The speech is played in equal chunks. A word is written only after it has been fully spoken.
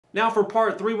Now for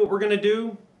part 3, what we're going to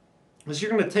do is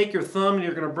you're going to take your thumb and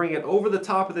you're going to bring it over the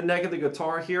top of the neck of the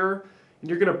guitar here, and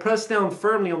you're going to press down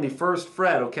firmly on the first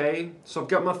fret, okay? So I've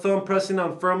got my thumb pressing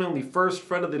down firmly on the first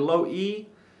fret of the low E.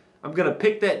 I'm going to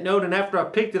pick that note, and after I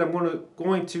picked it, I'm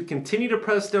going to continue to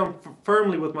press down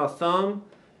firmly with my thumb,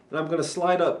 and I'm going to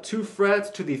slide up 2 frets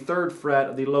to the 3rd fret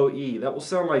of the low E. That will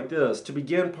sound like this to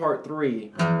begin part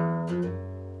 3.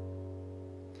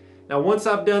 Now once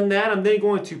I've done that, I'm then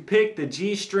going to pick the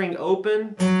G string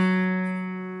open.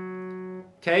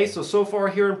 Okay, so far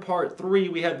here in part 3,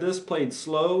 we have this played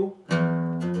slow.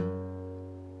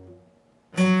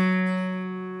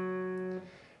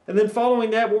 And then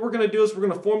following that, what we're going to do is we're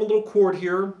going to form a little chord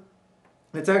here.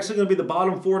 It's actually going to be the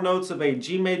bottom 4 notes of a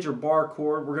G major bar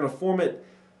chord. We're going to form it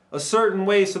a certain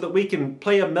way so that we can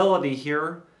play a melody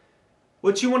here.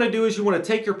 What you want to do is you want to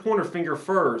take your pointer finger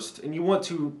first, and you want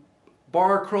to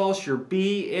bar across your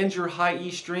B and your high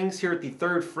E strings here at the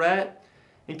 3rd fret,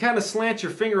 and kind of slant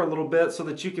your finger a little bit so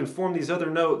that you can form these other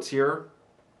notes here.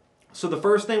 So the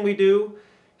first thing we do,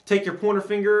 take your pointer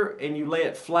finger and you lay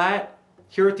it flat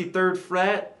here at the 3rd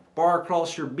fret, bar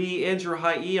across your B and your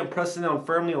high E. I'm pressing down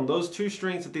firmly on those 2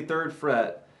 strings at the 3rd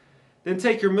fret. Then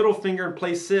take your middle finger and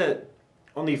place it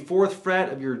on the 4th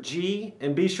fret of your G,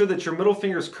 and be sure that your middle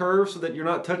finger is curved so that you're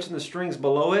not touching the strings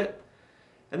below it.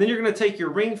 And then you're going to take your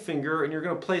ring finger and you're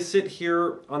going to place it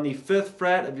here on the 5th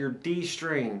fret of your D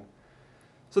string.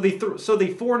 So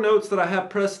the 4 notes that I have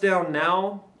pressed down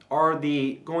now are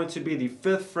going to be the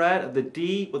 5th fret of the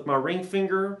D with my ring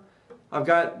finger. I've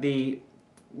got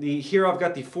here I've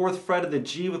got the 4th fret of the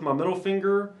G with my middle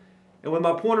finger, and with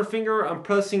my pointer finger I'm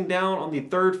pressing down on the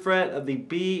 3rd fret of the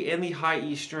B and the high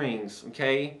E strings.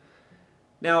 Okay.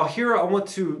 Now here I want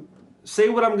to say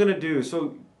what I'm going to do.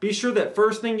 So be sure that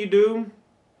first thing you do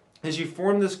is you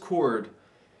form this chord.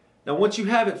 Now once you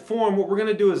have it formed, what we're going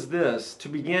to do is this. To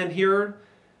begin here,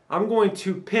 I'm going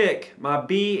to pick my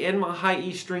B and my high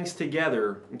E strings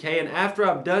together. Okay, and after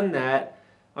I've done that,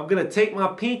 I'm going to take my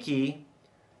pinky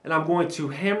and I'm going to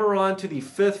hammer on to the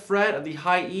 5th fret of the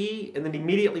high E and then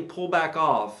immediately pull back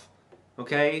off.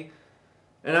 Okay,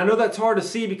 and I know that's hard to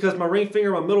see because my ring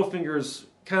finger and my middle finger is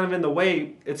kind of in the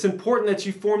way. It's important that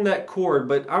you form that chord,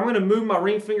 but I'm going to move my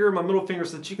ring finger and my middle finger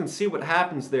so that you can see what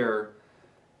happens there.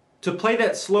 To play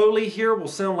that slowly here will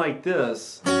sound like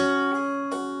this.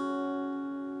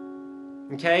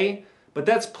 Okay, but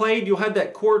that's played, you'll have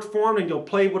that chord formed and you'll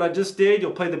play what I just did.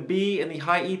 You'll play the B and the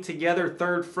high E together,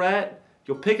 3rd fret.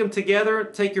 You'll pick them together,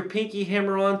 take your pinky,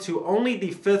 hammer on to only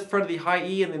the 5th fret of the high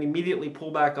E, and then immediately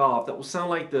pull back off. That will sound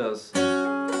like this.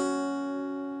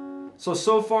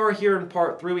 So far here in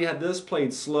part 3, we had this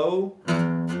played slow.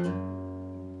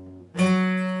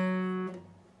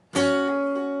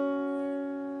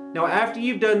 Now after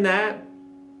you've done that,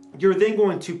 you're then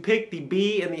going to pick the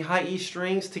B and the high E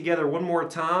strings together one more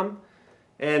time,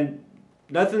 and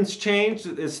nothing's changed.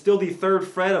 It's still the 3rd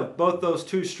fret of both those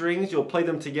 2 strings. You'll play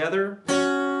them together.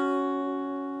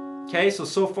 Okay,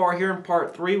 so far here in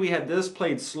part 3, we had this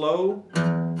played slow.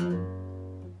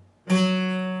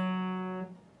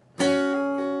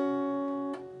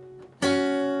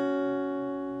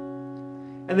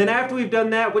 And then after we've done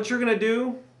that, what you're going to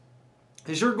do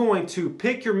is you're going to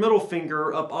pick your middle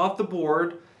finger up off the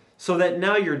board so that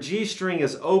now your G string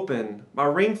is open. My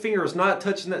ring finger is not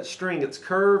touching that string. It's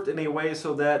curved in a way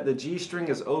so that the G string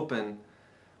is open.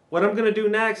 What I'm going to do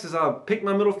next is I'll pick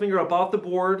my middle finger up off the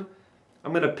board.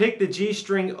 I'm going to pick the G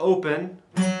string open.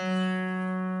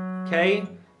 Okay,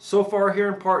 so far here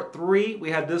in part 3,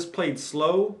 we had this played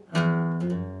slow.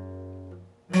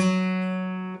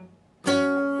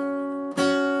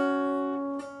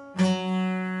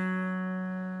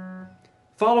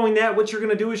 Following that, what you're going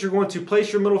to do is you're going to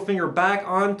place your middle finger back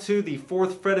onto the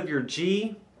 4th fret of your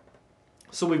G.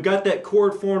 So we've got that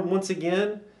chord formed once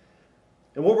again.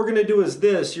 And what we're going to do is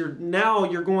this. Now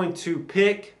you're going to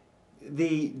pick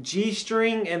the G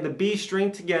string and the B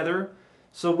string together.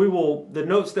 So the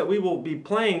notes that we will be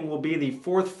playing will be the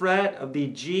 4th fret of the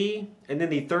G and then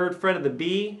the 3rd fret of the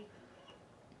B.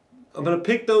 I'm going to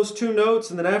pick those 2 notes,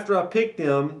 and then after I pick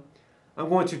them, I'm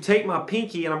going to take my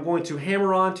pinky and I'm going to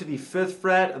hammer on to the 5th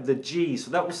fret of the G. So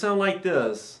that will sound like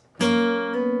this.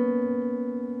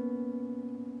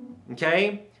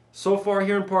 Okay, so far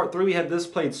here in part 3, we had this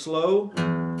played slow.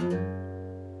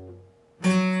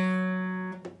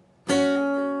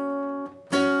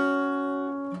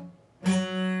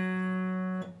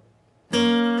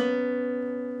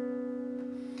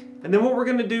 And then what we're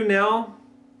going to do now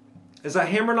is I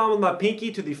hammered on with my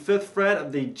pinky to the 5th fret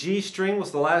of the G string was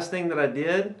the last thing that I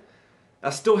did. I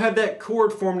still have that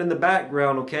chord formed in the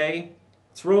background, okay?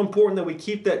 It's real important that we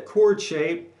keep that chord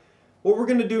shape. What we're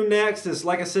going to do next is,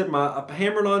 like I said, I'm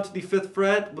hammering onto the 5th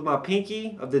fret with my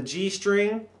pinky of the G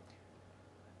string.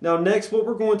 Now next what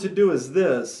we're going to do is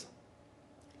this.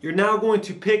 You're now going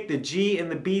to pick the G and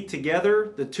the B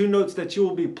together. The 2 notes that you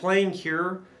will be playing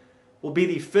here will be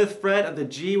the 5th fret of the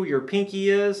G where your pinky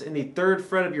is and the 3rd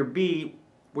fret of your B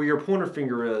where your pointer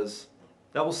finger is.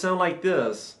 That will sound like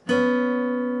this.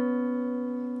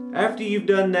 After you've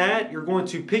done that, you're going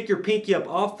to pick your pinky up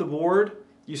off the board.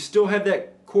 You still have that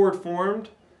chord formed.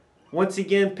 Once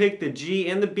again, pick the G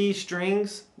and the B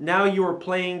strings. Now you are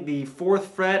playing the 4th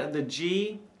fret of the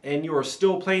G and you are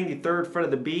still playing the 3rd fret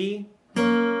of the B.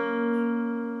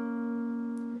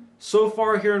 So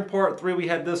far here in part 3 we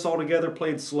had this all together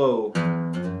played slow.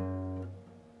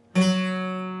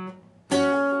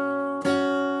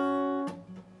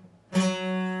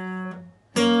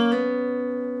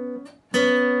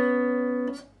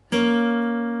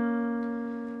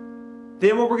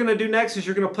 Then what we're going to do next is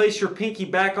you're going to place your pinky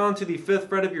back onto the 5th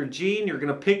fret of your G and you're going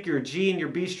to pick your G and your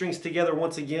B strings together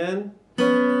once again.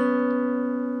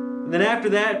 And then after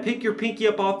that, pick your pinky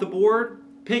up off the board,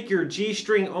 pick your G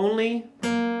string only,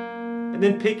 and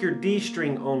then pick your D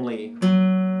string only.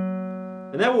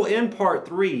 And that will end part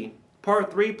 3.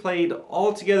 Part 3 played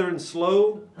all together in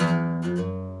slow.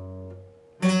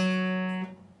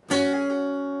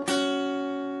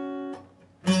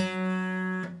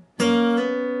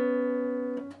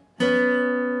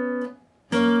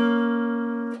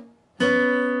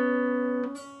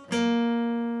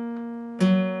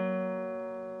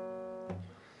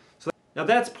 Now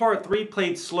that's part 3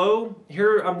 played slow.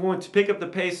 Here I'm going to pick up the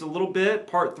pace a little bit.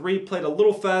 Part 3 played a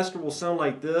little faster will sound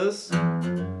like this.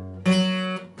 And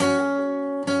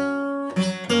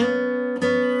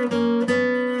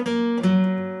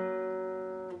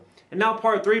now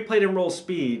part 3 played in roll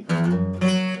speed.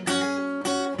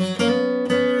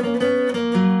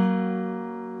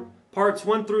 Parts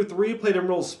 1 through 3 played in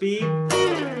roll speed.